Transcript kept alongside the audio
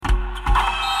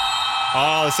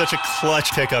Oh, such a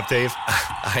clutch pickup, Dave.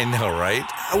 I know, right?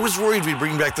 I was worried we'd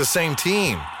bring back the same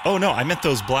team. Oh, no, I meant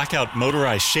those blackout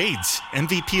motorized shades.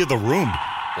 MVP of the room.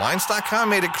 Blinds.com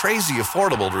made it crazy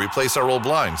affordable to replace our old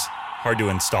blinds. Hard to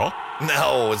install?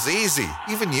 No, it's easy.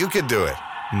 Even you could do it.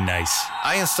 Nice.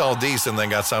 I installed these and then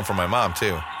got some for my mom,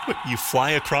 too. What, you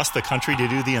fly across the country to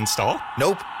do the install?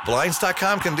 Nope.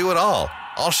 Blinds.com can do it all.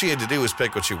 All she had to do was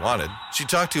pick what she wanted. She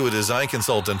talked to a design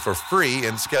consultant for free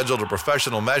and scheduled a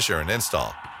professional measure and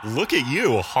install. Look at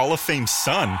you, a Hall of Fame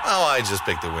son. Oh, I just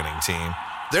picked the winning team.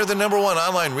 They're the #1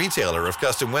 online retailer of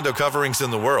custom window coverings in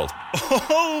the world.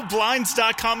 Oh,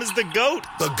 Blinds.com is the GOAT.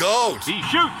 The GOAT! He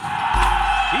shoots.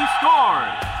 He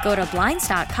scores. Go to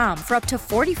Blinds.com for up to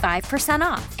 45%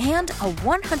 off and a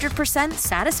 100%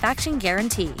 satisfaction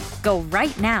guarantee. Go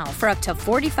right now for up to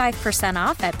 45%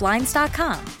 off at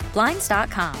Blinds.com.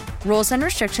 Blinds.com. Rules and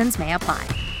restrictions may apply.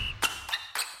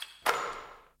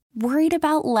 Worried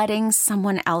about letting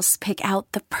someone else pick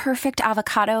out the perfect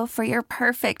avocado for your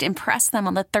perfect impress them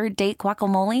on the third date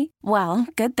guacamole? Well,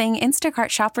 good thing Instacart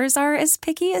shoppers are as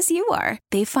picky as you are.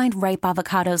 They find ripe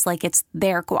avocados like it's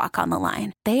their guac on the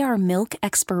line. They are milk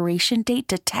expiration date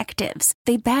detectives.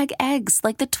 They bag eggs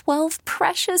like the 12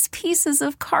 precious pieces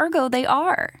of cargo they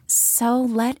are. So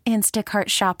let Instacart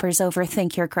shoppers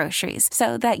overthink your groceries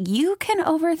so that you can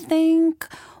overthink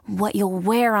what you'll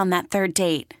wear on that third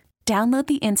date. Download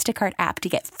the Instacart app to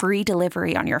get free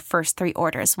delivery on your first 3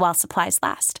 orders while supplies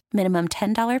last. Minimum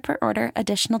 $10 per order.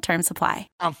 Additional terms apply.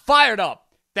 I'm fired up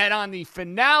that on the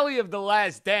finale of The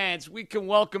Last Dance, we can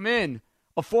welcome in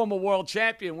a former world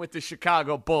champion with the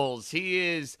Chicago Bulls. He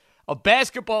is a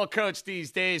basketball coach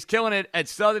these days, killing it at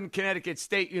Southern Connecticut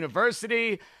State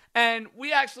University. And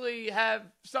we actually have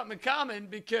something in common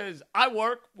because I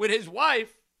work with his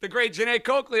wife, the great Janae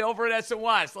Coakley, over at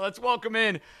SNY. So let's welcome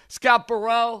in Scott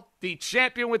Burrell, the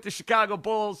champion with the Chicago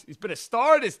Bulls. He's been a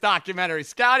star of this documentary.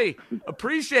 Scotty,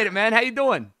 appreciate it, man. How you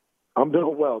doing? I'm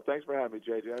doing well. Thanks for having me,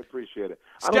 JJ. I appreciate it.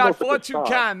 Scott, for what you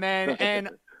can, man.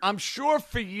 And I'm sure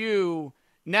for you,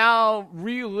 now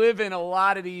reliving a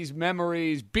lot of these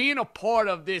memories, being a part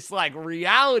of this like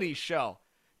reality show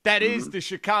that is the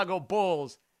Chicago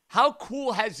Bulls, how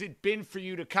cool has it been for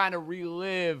you to kind of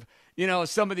relive, you know,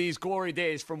 some of these glory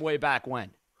days from way back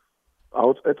when?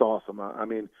 Oh, it's awesome. I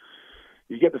mean,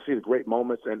 you get to see the great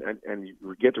moments and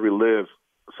you get to relive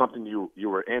something you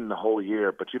were in the whole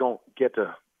year, but you don't get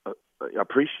to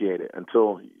appreciate it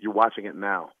until you're watching it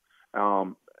now.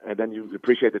 And then you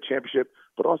appreciate the championship,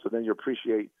 but also then you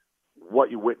appreciate what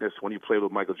you witnessed when you played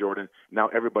with Michael Jordan. Now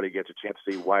everybody gets a chance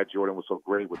to see why Jordan was so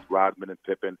great with Rodman and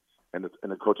Pippen and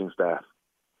the coaching staff.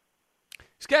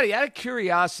 Scotty, out of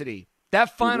curiosity,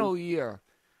 that final year,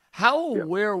 how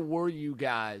aware were you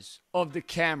guys of the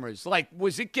cameras? Like,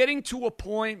 was it getting to a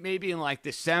point maybe in like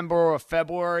December or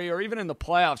February or even in the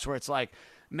playoffs where it's like,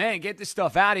 man, get this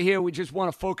stuff out of here. We just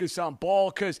want to focus on ball.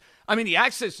 Because, I mean, the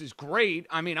access is great.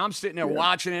 I mean, I'm sitting there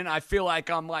watching it, and I feel like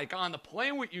I'm like on the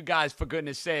plane with you guys, for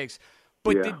goodness sakes.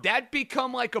 But did that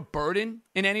become like a burden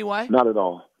in any way? Not at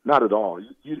all. Not at all.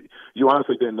 You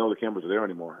honestly didn't know the cameras were there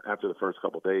anymore after the first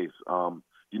couple of days.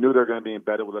 You knew they were going to be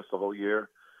embedded with us the whole year.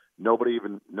 Nobody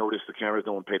even noticed the cameras.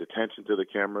 No one paid attention to the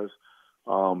cameras.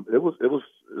 It was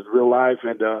real life,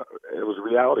 and it was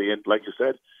reality. And like you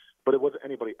said, but it wasn't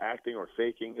anybody acting or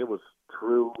faking. It was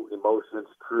true emotions,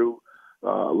 true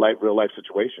real life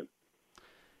situation.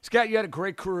 Scott, you had a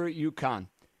great career at UConn.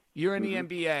 You're in the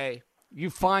NBA. You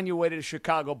find your way to the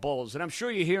Chicago Bulls. And I'm sure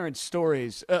you're hearing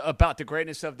stories about the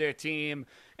greatness of their team.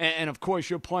 And of course,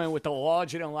 you're playing with the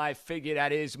larger-than-life figure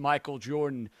that is Michael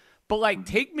Jordan. But, like,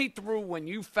 take me through when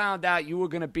you found out you were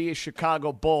going to be a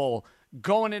Chicago Bull,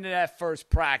 going into that first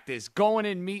practice, going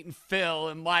and meeting Phil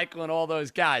and Michael and all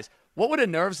those guys. What were the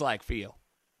nerves like for you?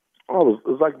 Oh, it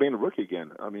was like being a rookie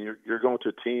again. I mean, you're going to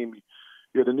a team.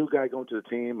 You're the new guy going to the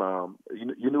team.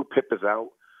 You knew Pip is out.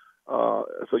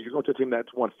 So you're going to a team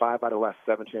that's won 5 out of the last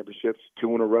 7 championships,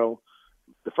 2 in a row.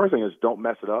 The first thing is don't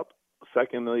mess it up.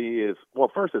 Secondly is,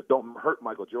 first is don't hurt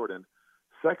Michael Jordan.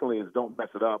 Secondly is don't mess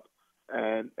it up.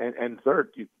 And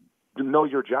third, you know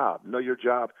your job. Know your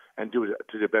job and do it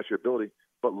to the best of your ability,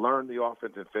 but learn the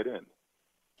offense and fit in.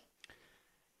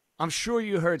 I'm sure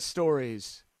you heard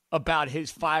stories about his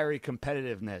fiery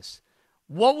competitiveness.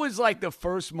 What was like the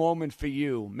first moment for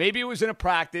you? Maybe it was in a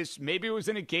practice. Maybe it was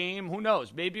in a game. Who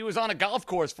knows? Maybe it was on a golf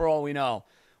course for all we know.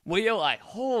 Where you're like,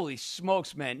 holy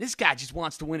smokes, man, this guy just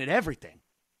wants to win at everything.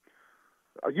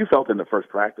 You felt in the first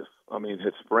practice. I mean,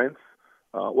 his sprints.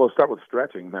 Start with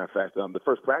stretching, matter of fact. The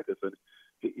first practice, and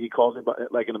he calls me,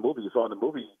 like in the movie, you saw in the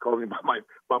movie, he called me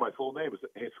by my full name. He said,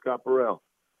 hey, Scott Burrell.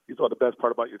 You thought the best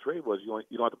part about your trade was you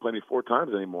don't have to play me 4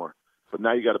 times anymore. but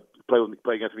now you got to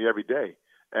play against me every day.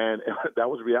 And that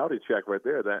was a reality check right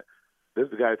there. That this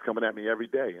is the guy that's coming at me every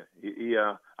day.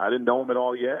 I didn't know him at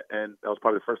all yet, and that was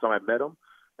probably the first time I met him.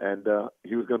 And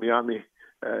he was going to be on me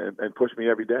and push me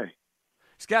every day.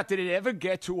 Scott, did it ever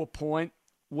get to a point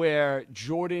where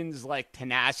Jordan's like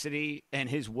tenacity and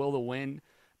his will to win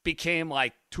became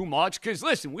like too much? Because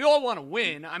listen, we all want to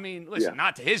win. I mean, listen,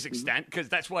 not to his extent, because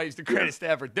that's why he's the greatest to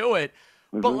ever do it.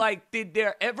 But like, did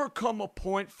there ever come a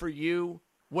point for you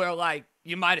where like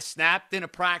you might have snapped in a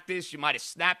practice, you might have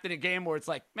snapped in a game where it's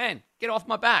like, man, get off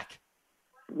my back?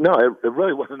 No, it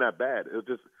really wasn't that bad. It was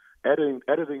just editing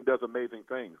does amazing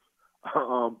things.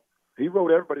 He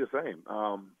wrote everybody the same,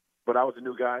 but I was a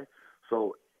new guy,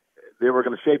 so they were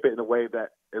going to shape it in a way that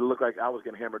it looked like I was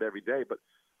getting hammered every day. But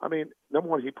I mean, number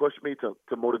one, he pushed me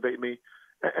to motivate me,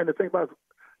 and the thing about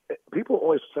it, people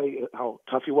always say how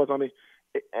tough he was on me,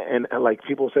 and like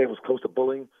people say it was close to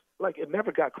bullying. Like, it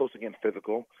never got close to getting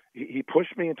physical. He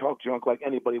pushed me and talked junk like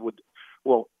anybody would.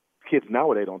 Well, kids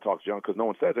nowadays don't talk junk because no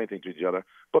one says anything to each other.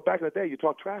 But back in the day, you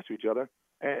talk trash to each other,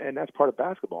 and that's part of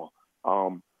basketball.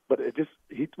 But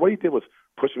what he did was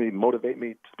push me, motivate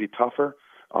me to be tougher,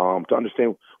 to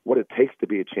understand what it takes to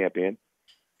be a champion.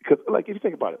 Because, like, if you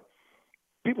think about it,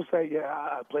 people say, yeah,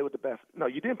 I play with the best. No,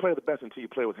 you didn't play with the best until you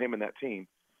played with him and that team.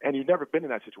 And you've never been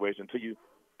in that situation until you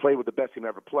played with the best team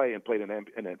ever play and played in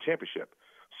a championship.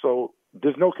 So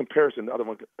there's no comparison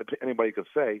to anybody could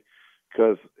say,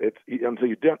 because until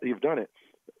you've done it.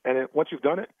 And once you've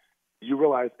done it, you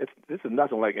realize this is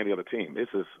nothing like any other team. This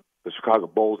is the Chicago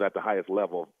Bulls at the highest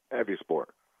level of every sport.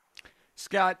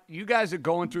 Scott, you guys are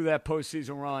going through that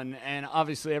postseason run, and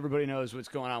obviously everybody knows what's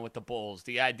going on with the Bulls.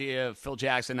 The idea of Phil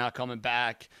Jackson not coming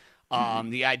back,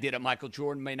 the idea that Michael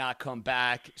Jordan may not come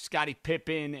back, Scottie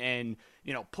Pippen and,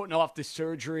 putting off the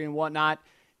surgery and whatnot.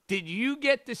 Did you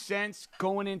get the sense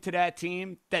going into that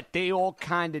team that they all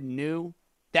kind of knew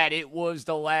that it was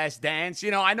the last dance?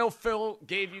 I know Phil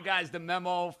gave you guys the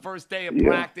memo first day of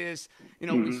practice.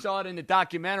 We saw it in the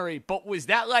documentary. But was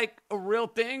that like a real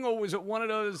thing, or was it one of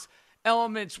those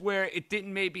elements where it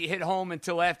didn't maybe hit home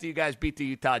until after you guys beat the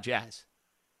Utah Jazz?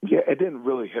 Yeah, it didn't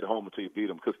really hit home until you beat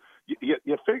them, because you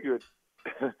figured,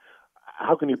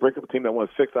 how can you break up a team that won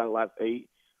 6 out of the last 8,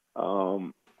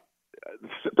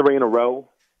 3 in a row,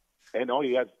 and all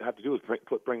you have to do is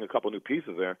bring a couple new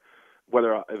pieces there,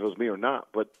 whether it was me or not,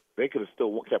 but they could have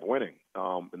still kept winning.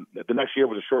 The next year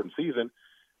was a shortened season.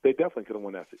 They definitely could have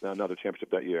won another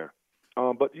championship that year.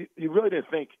 But you really didn't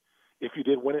think if you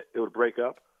did win it, it would break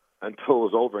up until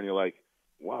it was over, and you're like,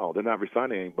 wow, they're not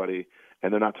re-signing anybody,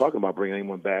 and they're not talking about bringing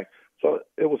anyone back. So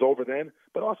it was over then.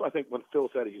 But also I think when Phil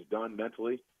said he's done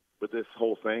mentally with this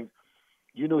whole thing,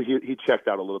 you knew he checked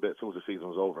out a little bit as soon as the season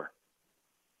was over.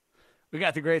 We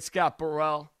got the great Scott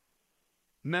Burrell,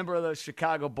 member of the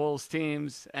Chicago Bulls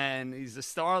teams, and he's the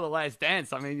star of The Last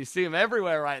Dance. I mean, you see him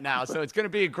everywhere right now, so it's going to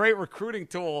be a great recruiting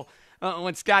tool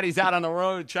when Scotty's out on the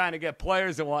road trying to get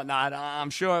players and whatnot. I'm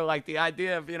sure, like, the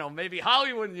idea of, maybe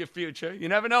Hollywood in your future. You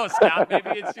never know, Scott.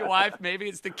 Maybe it's your wife, maybe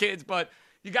it's the kids, but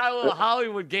you got a little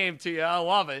Hollywood game to you. I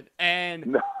love it.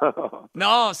 And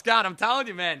no, Scott, I'm telling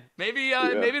you, man, maybe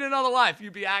in another life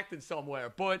you'd be acting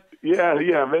somewhere. But yeah,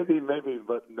 maybe,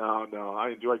 but no, I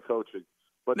enjoy coaching.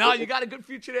 But no, you got a good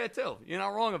future there, too. You're not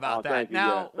wrong about that.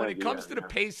 Now, when it comes to the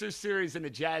Pacers series and the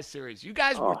Jazz series, you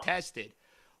guys were tested.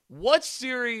 What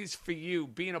series for you,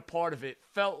 being a part of it,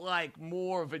 felt like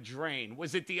more of a drain?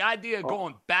 Was it the idea of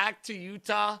going back to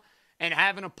Utah and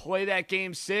having to play that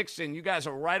Game 6, and you guys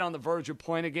are right on the verge of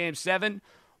playing a Game 7?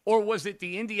 Or was it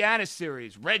the Indiana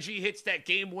series? Reggie hits that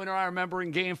game winner, I remember,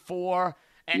 in Game 4.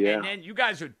 And then you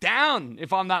guys are down,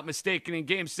 if I'm not mistaken, in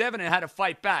Game 7 and had to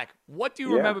fight back. What do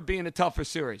you remember being a tougher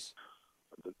series?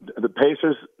 The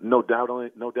Pacers, no doubtingly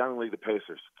the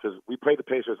Pacers, because we played the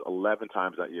Pacers 11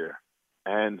 times that year.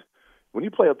 And when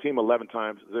you play a team 11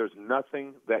 times, there's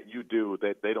nothing that you do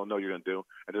that they don't know you're going to do,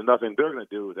 and there's nothing they're going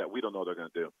to do that we don't know they're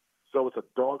going to do. So it's a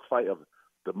dogfight of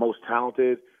the most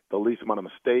talented, the least amount of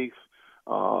mistakes.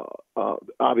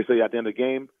 Obviously, at the end of the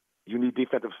game, you need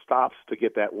defensive stops to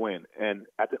get that win. And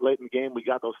late in the game, we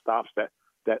got those stops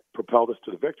that propelled us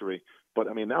to the victory. But,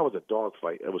 I mean, that was a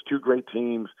dogfight. It was two great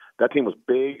teams. That team was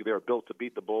big. They were built to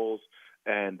beat the Bulls.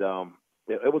 And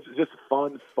it was just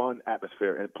a fun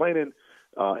atmosphere. And playing in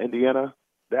Indiana,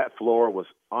 that floor was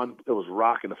it was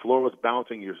rocking. The floor was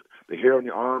bouncing. The hair on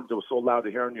your arms, it was so loud.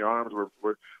 The hair on your arms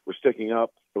were sticking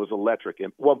up. It was electric.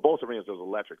 And both arenas it was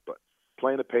electric. But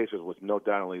playing the Pacers was no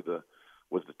doubtly the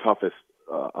toughest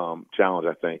challenge,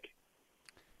 I think.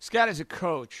 Scott, as a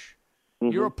coach,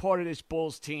 you're a part of this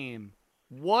Bulls team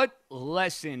What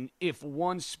lesson, if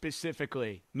one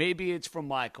specifically, maybe it's from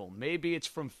Michael, maybe it's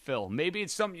from Phil, maybe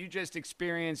it's something you just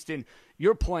experienced in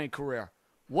your playing career,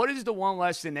 what is the one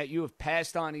lesson that you have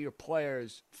passed on to your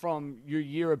players from your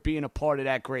year of being a part of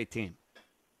that great team?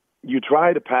 You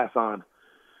try to pass on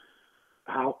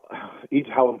how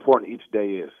important each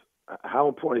day is. How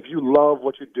important, if you love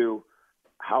what you do,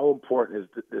 how important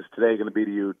is today going to be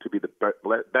to you to be the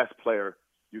best player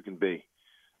you can be?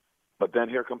 But then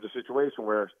here comes a situation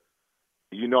where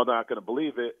you know they're not going to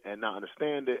believe it and not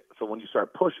understand it. So when you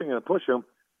start pushing and push them,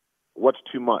 what's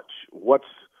too much? What's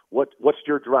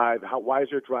your drive? Why is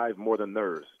your drive more than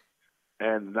theirs?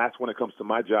 And that's when it comes to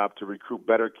my job to recruit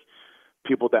better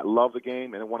people that love the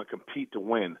game and want to compete to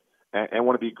win and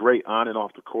want to be great on and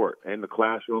off the court and in the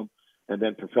classroom, and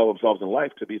then propel themselves in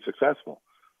life to be successful.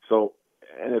 So,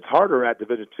 and it's harder at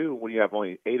Division II when you have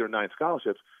only 8 or 9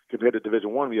 scholarships compared to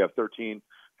Division I when you have 13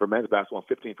 for men's basketball and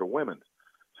 15 for women's.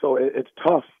 So it's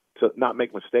tough to not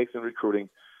make mistakes in recruiting,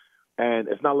 and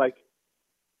it's not like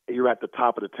you're at the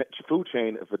top of the food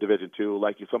chain for Division II,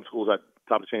 like some schools at the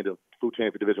top of the food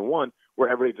chain for Division I, where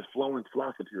everybody just flowing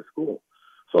flocks into your school.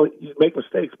 So you make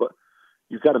mistakes, but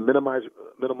you've got to make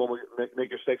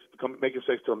your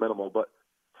mistakes to a minimal, but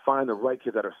find the right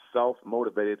kids that are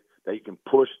self-motivated, that you can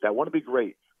push, that want to be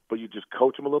great, but you just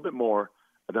coach them a little bit more,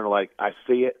 and they're like, I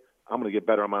see it, I'm going to get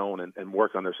better on my own and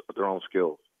work on their own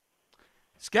skills.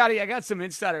 Scotty, I got some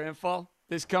insider info.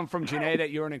 This come from Janae that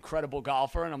you're an incredible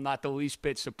golfer, and I'm not the least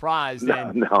bit surprised.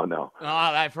 No.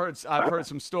 I've heard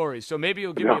some stories, so maybe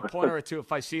you'll give me a pointer or two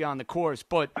if I see you on the course.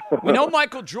 But we know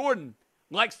Michael Jordan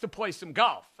likes to play some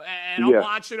golf, and I'm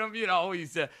watching him. You know,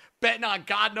 he's betting on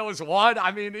God knows what.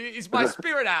 I mean, he's my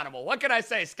spirit animal. What can I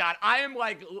say, Scott? I am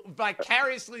like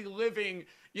vicariously living,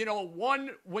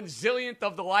 1/1000th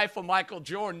of the life of Michael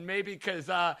Jordan, maybe because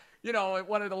at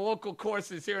one of the local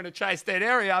courses here in the tri-state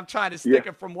area, I'm trying to stick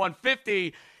it from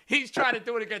 150. He's trying to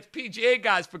do it against PGA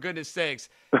guys, for goodness sakes.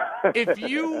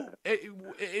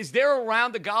 Is there a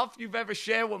round of golf you've ever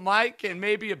shared with Mike, and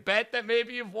maybe a bet that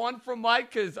maybe you've won from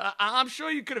Mike? Because I'm sure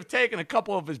you could have taken a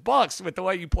couple of his bucks with the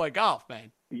way you play golf,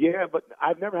 man. Yeah, but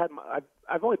I've never had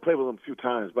I've only played with him a few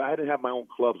times, but I didn't have my own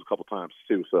clubs a couple times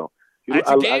too. So that's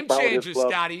a game changer,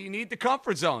 Scotty. You need the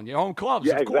comfort zone, your own clubs,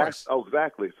 of course. Oh,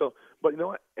 exactly. So, but you know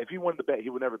what? If he wanted to bet, he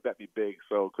would never bet me big.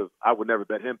 So, because I would never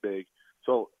bet him big.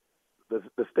 So,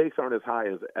 the stakes aren't as high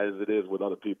as it is with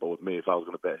other people. With me, if I was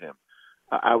going to bet him,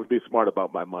 I would be smart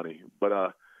about my money.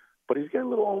 But he's getting a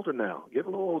little older now. His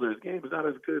game is not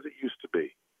as good as it used to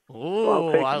be.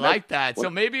 Oh, I like that. So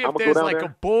maybe if there's like a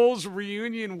Bulls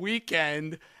reunion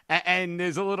weekend and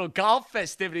there's a little golf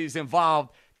festivities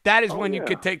involved, that is when you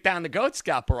could take down the GOAT,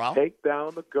 Scott Burrell. Take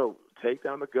down the GOAT.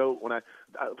 When I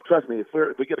trust me, if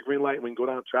we get a green light and we can go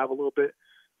down and travel a little bit,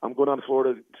 I'm going down to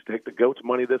Florida to take the GOAT's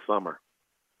money this summer.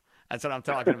 That's what I'm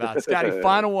talking about. Scotty,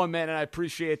 final one, man, and I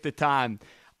appreciate the time.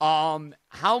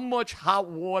 How much hot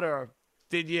water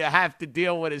did you have to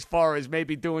deal with as far as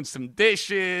maybe doing some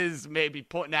dishes, maybe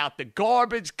putting out the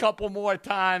garbage a couple more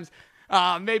times,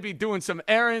 maybe doing some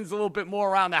errands a little bit more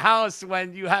around the house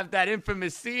when you have that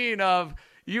infamous scene of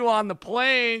you on the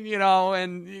plane,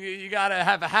 and you got to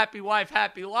have a happy wife,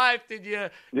 happy life. Did you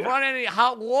run any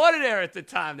hot water there at the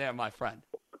time there, my friend?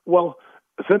 Well,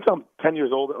 since I'm 10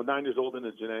 years old or 9 years older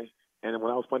than Janae, and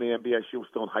when I was playing the NBA, she was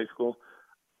still in high school,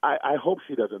 I hope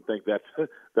she doesn't think that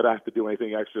I have to do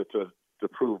anything extra to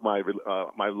prove my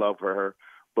love for her.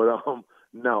 But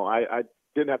no, I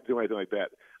didn't have to do anything like that.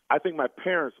 I think my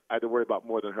parents I had to worry about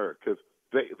more than her because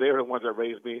they are the ones that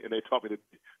raised me and they taught me to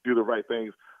do the right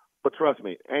things. But trust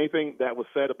me, anything that was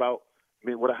said about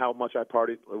how much I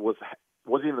partied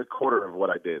wasn't even a quarter of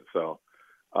what I did. So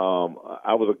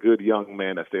I was a good young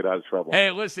man that stayed out of trouble.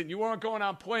 Hey, listen, you weren't going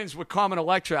on planes with Carmen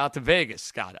Electra out to Vegas,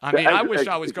 Scott. I mean, I wish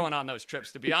I was going on those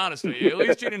trips, to be honest with you. At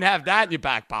least you didn't have that in your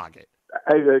back pocket.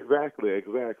 Exactly.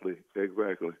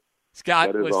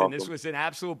 Scott, listen, awesome. This was an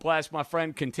absolute blast, my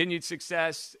friend. Continued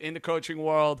success in the coaching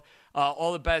world.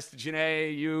 All the best to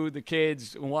Janae, you, the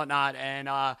kids, and whatnot. And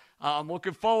I'm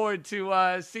looking forward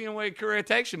to seeing where your career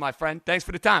takes you, my friend. Thanks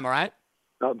for the time, all right?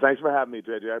 No, thanks for having me,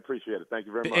 JJ. I appreciate it. Thank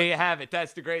you very much. There you have it.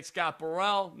 That's the great Scott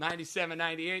Burrell,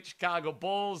 97-98 Chicago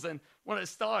Bulls, and one of the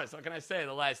stars, what can I say,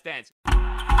 The Last Dance.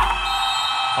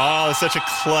 Oh, it's such a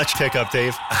clutch pickup,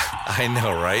 Dave. I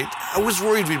know, right? I was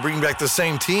worried we'd bring back the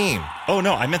same team. Oh,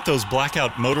 no, I meant those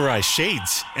blackout motorized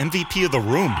shades. MVP of the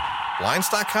room.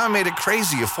 Blinds.com made it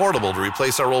crazy affordable to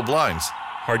replace our old blinds.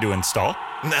 Hard to install?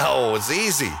 No, it's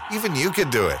easy. Even you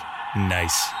could do it.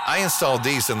 Nice. I installed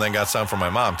these and then got some for my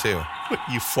mom, too. What,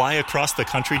 you fly across the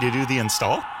country to do the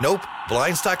install? Nope.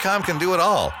 Blinds.com can do it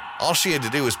all All she had to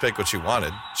do was pick what she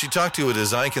wanted. She talked to a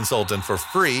design consultant for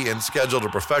free and scheduled a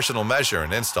professional measure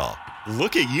and install.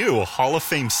 Look at you, Hall of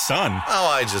Fame son. Oh,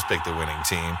 I just picked the winning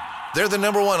team. They're the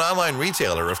 #1 online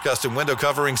retailer of custom window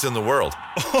coverings in the world.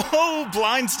 Oh,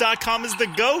 Blinds.com is the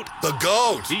GOAT. The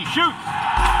GOAT! He shoots.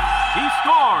 He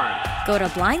scores. Go to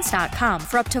Blinds.com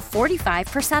for up to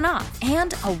 45% off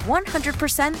and a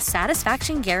 100%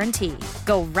 satisfaction guarantee.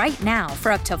 Go right now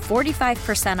for up to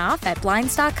 45% off at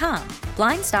Blinds.com.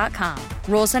 Blinds.com.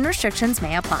 Rules and restrictions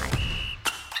may apply.